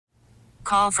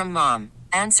Call from mom.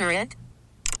 Answer it.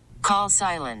 Call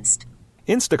silenced.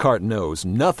 Instacart knows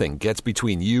nothing gets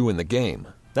between you and the game.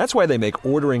 That's why they make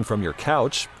ordering from your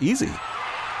couch easy.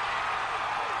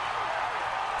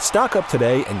 Stock up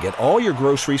today and get all your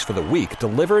groceries for the week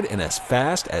delivered in as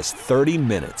fast as 30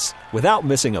 minutes without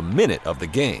missing a minute of the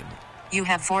game. You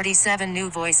have 47 new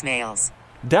voicemails.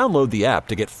 Download the app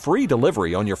to get free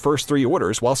delivery on your first 3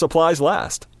 orders while supplies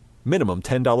last. Minimum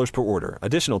 $10 per order.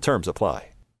 Additional terms apply.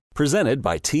 Presented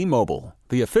by T-Mobile,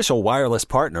 the official wireless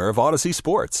partner of Odyssey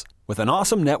Sports. With an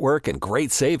awesome network and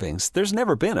great savings, there's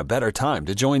never been a better time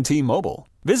to join T-Mobile.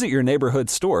 Visit your neighborhood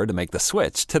store to make the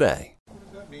switch today. What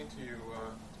does that mean to you to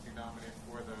be nominated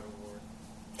for that award?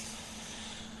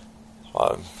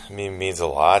 Well, I mean, it means a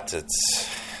lot. It's,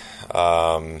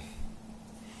 I don't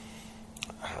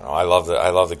know. I love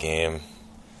the game.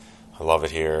 I love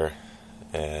it here,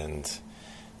 and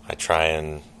I try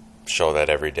and show that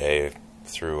every day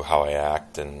through how I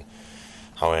act and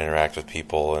how I interact with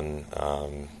people, and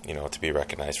to be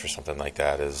recognized for something like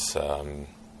that is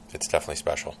it's definitely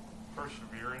special.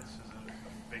 Perseverance is a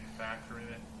big factor in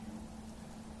it. You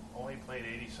only played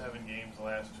 87 games the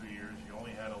last 2 years. You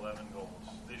only had 11 goals.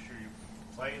 This year you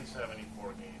play in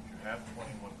 74 games. You have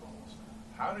 21 goals.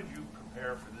 How did you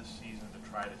prepare for this season to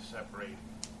try to separate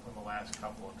from the last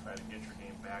couple and try to get your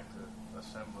game back to a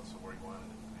semblance of where you wanted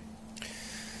it to be?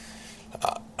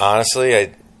 Honestly,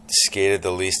 I skated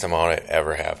the least amount I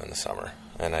ever have in the summer.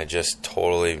 And I just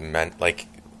totally like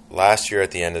last year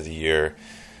at the end of the year,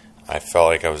 I felt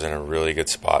like I was in a really good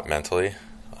spot mentally.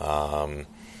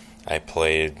 I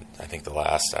played, I think the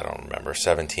last,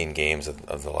 17 games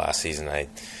of the last season. I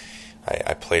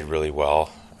played really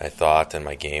well, I thought, and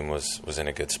my game was in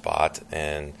a good spot.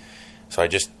 And so I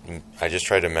just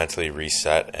tried to mentally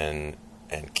reset and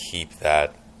keep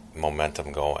that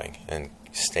momentum going and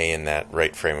stay in that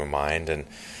right frame of mind. And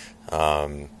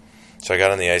so I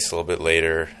got on the ice a little bit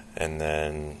later and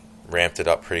then ramped it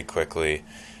up pretty quickly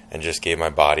and just gave my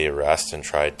body a rest and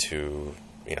tried to,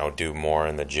 do more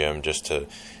in the gym just to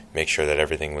make sure that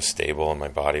everything was stable and my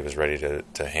body was ready to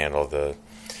handle the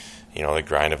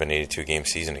grind of an 82-game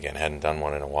season again. Hadn't done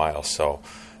one in a while. So,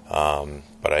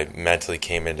 but I mentally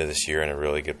came into this year in a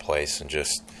really good place and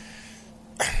just,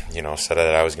 said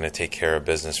that I was going to take care of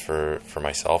business for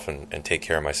myself and take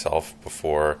care of myself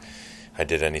before I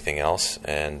did anything else,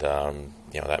 and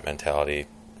that mentality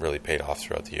really paid off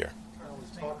throughout the year.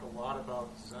 We talk a lot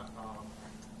about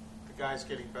the guys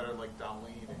getting better, like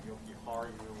Darlene and Yoki Haru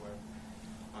and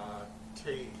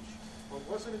Tage. But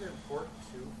wasn't it important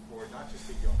too for not just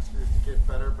the youngsters to get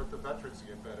better, but the veterans to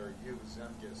get better? You,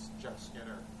 Zemgus, Jeff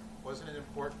Skinner. Wasn't it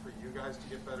important for you guys to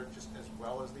get better just as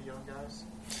well as the young guys?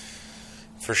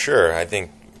 For sure. I think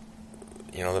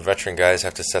the veteran guys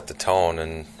have to set the tone,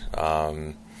 and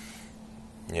I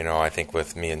think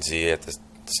with me and Z at the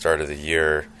start of the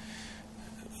year,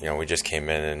 we just came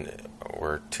in and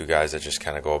we're two guys that just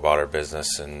kind of go about our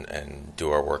business and do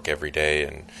our work every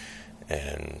day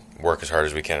and work as hard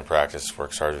as we can in practice, work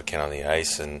as hard as we can on the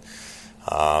ice. And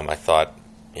I thought,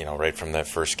 right from that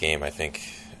first game, I think,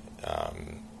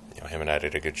 him and I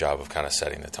did a good job of kind of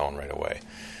setting the tone right away.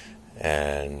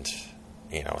 And,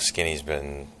 Skinny's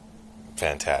been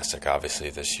fantastic, obviously,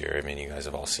 this year. I mean, you guys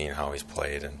have all seen how he's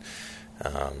played, and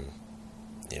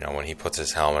when he puts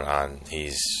his helmet on,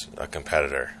 he's a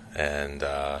competitor, and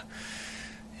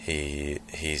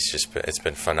it's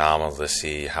been phenomenal to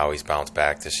see how he's bounced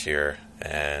back this year.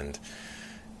 And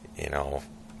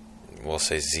we'll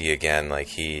say Z again, like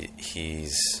he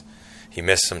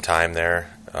missed some time there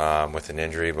with an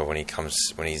injury, but when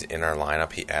he's in our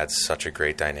lineup, he adds such a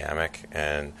great dynamic,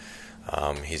 and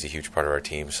he's a huge part of our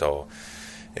team. So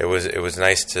it was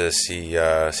nice to see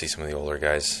some of the older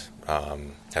guys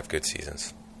have good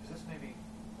seasons. Is this maybe,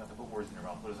 not to put words in your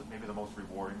mouth, but is it maybe the most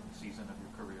rewarding season of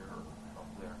your career or up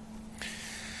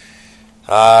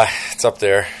there? It's up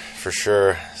there for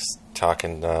sure.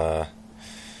 Talking to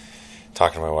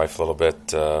my wife a little bit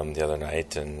the other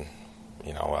night, and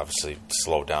obviously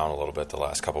slowed down a little bit the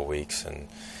last couple of weeks, and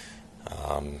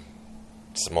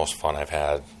it's the most fun I've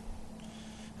had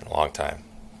in a long time.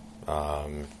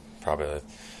 Probably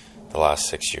the last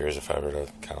 6 years, if I were to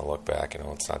kind of look back.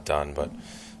 It's not done, but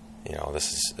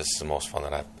this is the most fun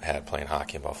that I've had playing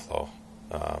hockey in Buffalo.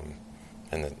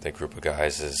 And the group of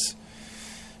guys is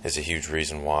a huge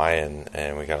reason why,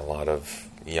 and we got a lot of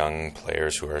young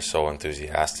players who are so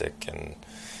enthusiastic, and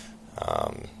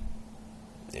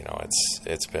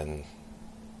it's been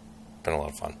a lot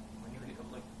of fun.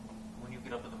 When you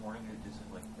get up in the morning,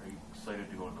 are you excited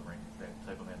to go to the rink? That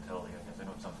type of mentality, I guess. I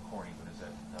know it sounds corny, but is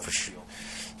that how you feel?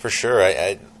 For sure.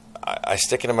 I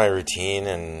stick into my routine,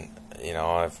 and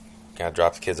I've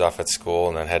drop the kids off at school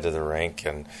and then head to the rink.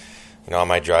 And, on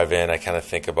my drive in, I kind of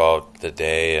think about the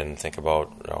day and think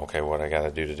about, okay, what I got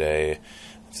to do today,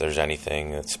 if there's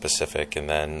anything that's specific. And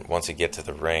then once you get to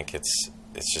the rink, it's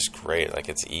just great. Like,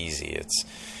 it's easy. It's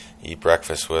you eat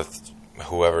breakfast with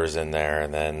whoever's in there,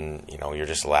 and then, you're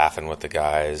just laughing with the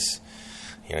guys.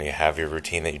 You have your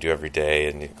routine that you do every day,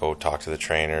 and you go talk to the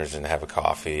trainers and have a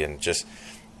coffee, and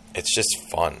it's just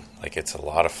fun. Like, it's a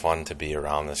lot of fun to be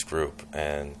around this group.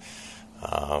 And,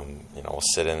 we'll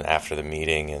sit in after the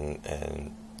meeting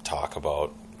and talk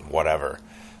about whatever.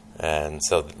 And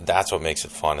so that's what makes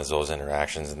it fun, is those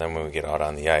interactions. And then when we get out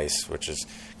on the ice, which is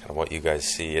kind of what you guys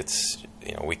see, it's,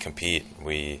 we compete,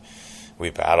 we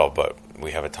battle, but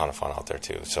we have a ton of fun out there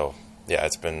too. So yeah,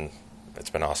 it's been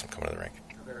awesome coming to the rink.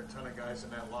 Are there a ton of guys in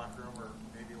that locker room are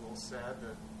maybe a little sad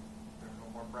that there are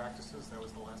no more practices? That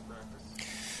was the last practice?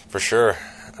 For sure.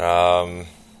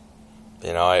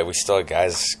 We still have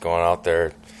guys going out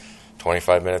there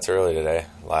 25 minutes early today,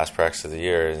 last practice of the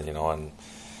year, and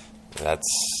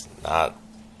that's not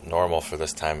normal for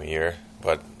this time of year,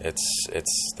 but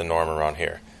it's the norm around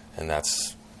here, and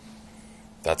that's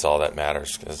all that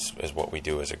matters, is what we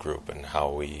do as a group and how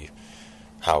we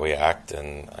act.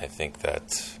 And I think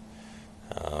that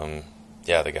the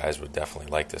guys would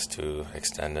definitely like this to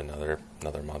extend another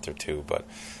month or two, but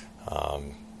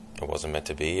it wasn't meant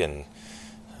to be, and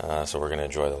so we're going to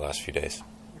enjoy the last few days.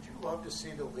 Would you love to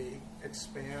see the league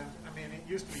expand? I mean, it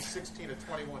used to be 16 to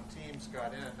 21 teams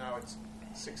got in. Now it's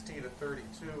 16 to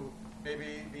 32.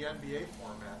 Maybe the NBA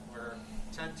format, where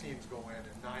 10 teams go in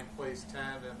and 9 plays 10,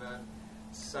 and then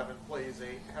 7 plays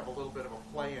 8. Have a little bit of a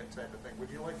play-in type of thing.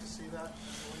 Would you like to see that in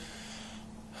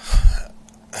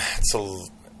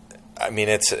the league?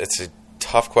 It's a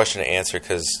tough question to answer,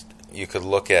 because you could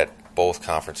look at both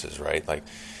conferences, right? Like,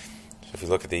 if you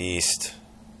look at the East,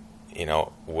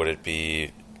 would it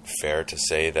be fair to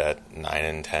say that 9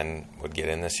 and 10 would get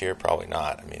in this year? Probably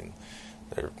not.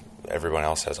 Everyone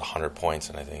else has 100 points,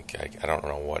 and I think, I don't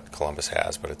know what Columbus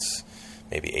has, but it's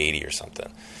maybe 80 or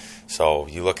something. So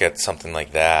you look at something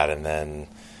like that, and then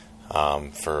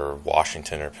for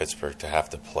Washington or Pittsburgh to have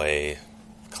to play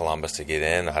Columbus to get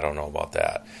in, I don't know about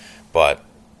that. But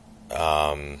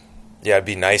it'd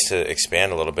be nice to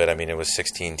expand a little bit. It was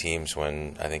 16 teams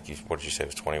when, I think, what did you say, it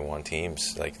was 21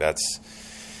 teams? Like, that's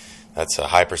a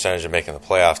high percentage of making the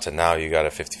playoffs, to now you got a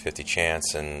 50-50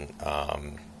 chance. And,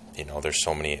 there's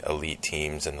so many elite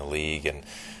teams in the league. And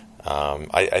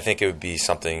I think it would be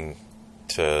something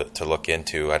to look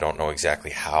into. I don't know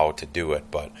exactly how to do it,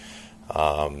 but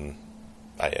I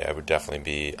would definitely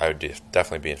be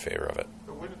in favor of it.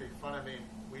 But wouldn't it be fun?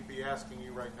 We'd be asking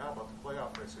you right now about the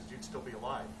playoff races. You'd still be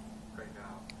alive right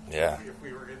now. Yeah. If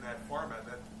we were in that format,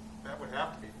 that would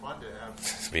have to be fun to have.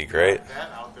 It'd be great.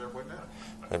 That out there, wouldn't it?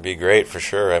 It'd be great for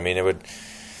sure.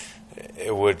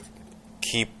 It would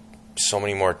keep so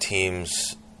many more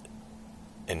teams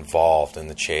involved in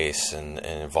the chase and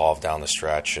involved down the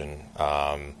stretch, and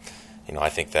I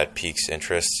think that piques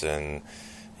interest. And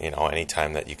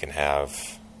anytime that you can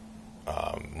have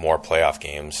more playoff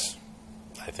games,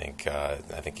 I think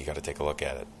you got to take a look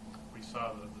at it. We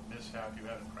saw the mishap you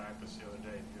had in practice the other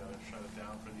day. You got to shut it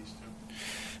down for these two?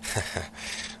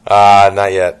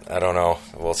 Not yet. I don't know.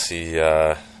 We'll see.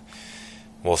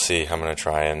 We'll see. I'm going to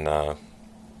try and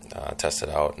test it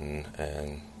out and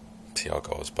see how it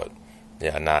goes. But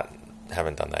yeah,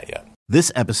 haven't done that yet.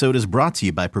 This episode is brought to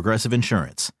you by Progressive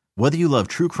Insurance. Whether you love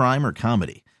true crime or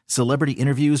comedy, celebrity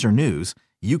interviews or news,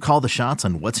 you call the shots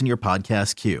on what's in your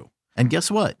podcast queue. And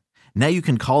guess what? Now you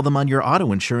can call them on your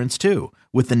auto insurance too,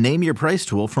 with the Name Your Price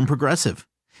tool from Progressive.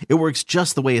 It works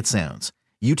just the way it sounds.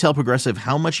 You tell Progressive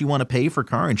how much you want to pay for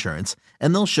car insurance,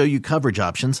 and they'll show you coverage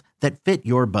options that fit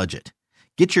your budget.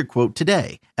 Get your quote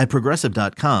today at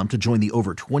Progressive.com to join the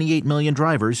over 28 million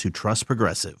drivers who trust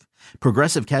Progressive.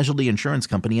 Progressive Casualty Insurance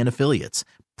Company and Affiliates.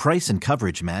 Price and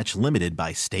coverage match limited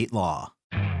by state law.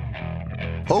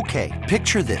 Okay,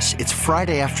 picture this. It's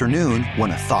Friday afternoon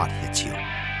when a thought hits you.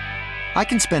 I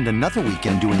can spend another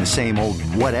weekend doing the same old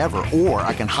whatever, or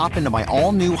I can hop into my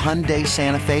all-new Hyundai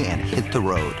Santa Fe and hit the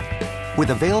road. With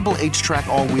available H-Track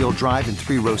all-wheel drive and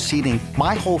 3-row seating,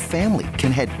 my whole family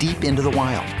can head deep into the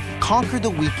wild. Conquer the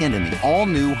weekend in the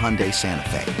all-new Hyundai Santa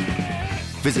Fe.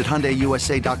 Visit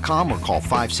HyundaiUSA.com or call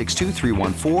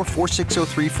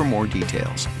 562-314-4603 for more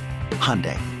details.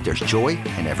 Hyundai, there's joy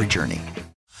in every journey.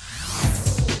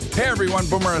 Hey everyone,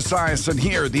 Boomer Esiason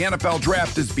here. The NFL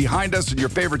draft is behind us and your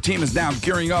favorite team is now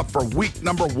gearing up for week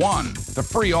number 1. The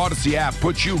free Odyssey app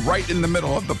puts you right in the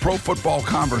middle of the pro football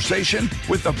conversation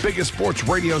with the biggest sports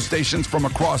radio stations from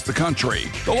across the country.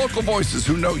 The local voices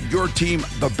who know your team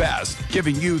the best,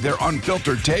 giving you their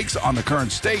unfiltered takes on the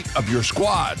current state of your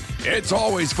squad. It's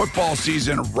always football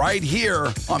season right here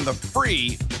on the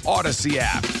free Odyssey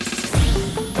app.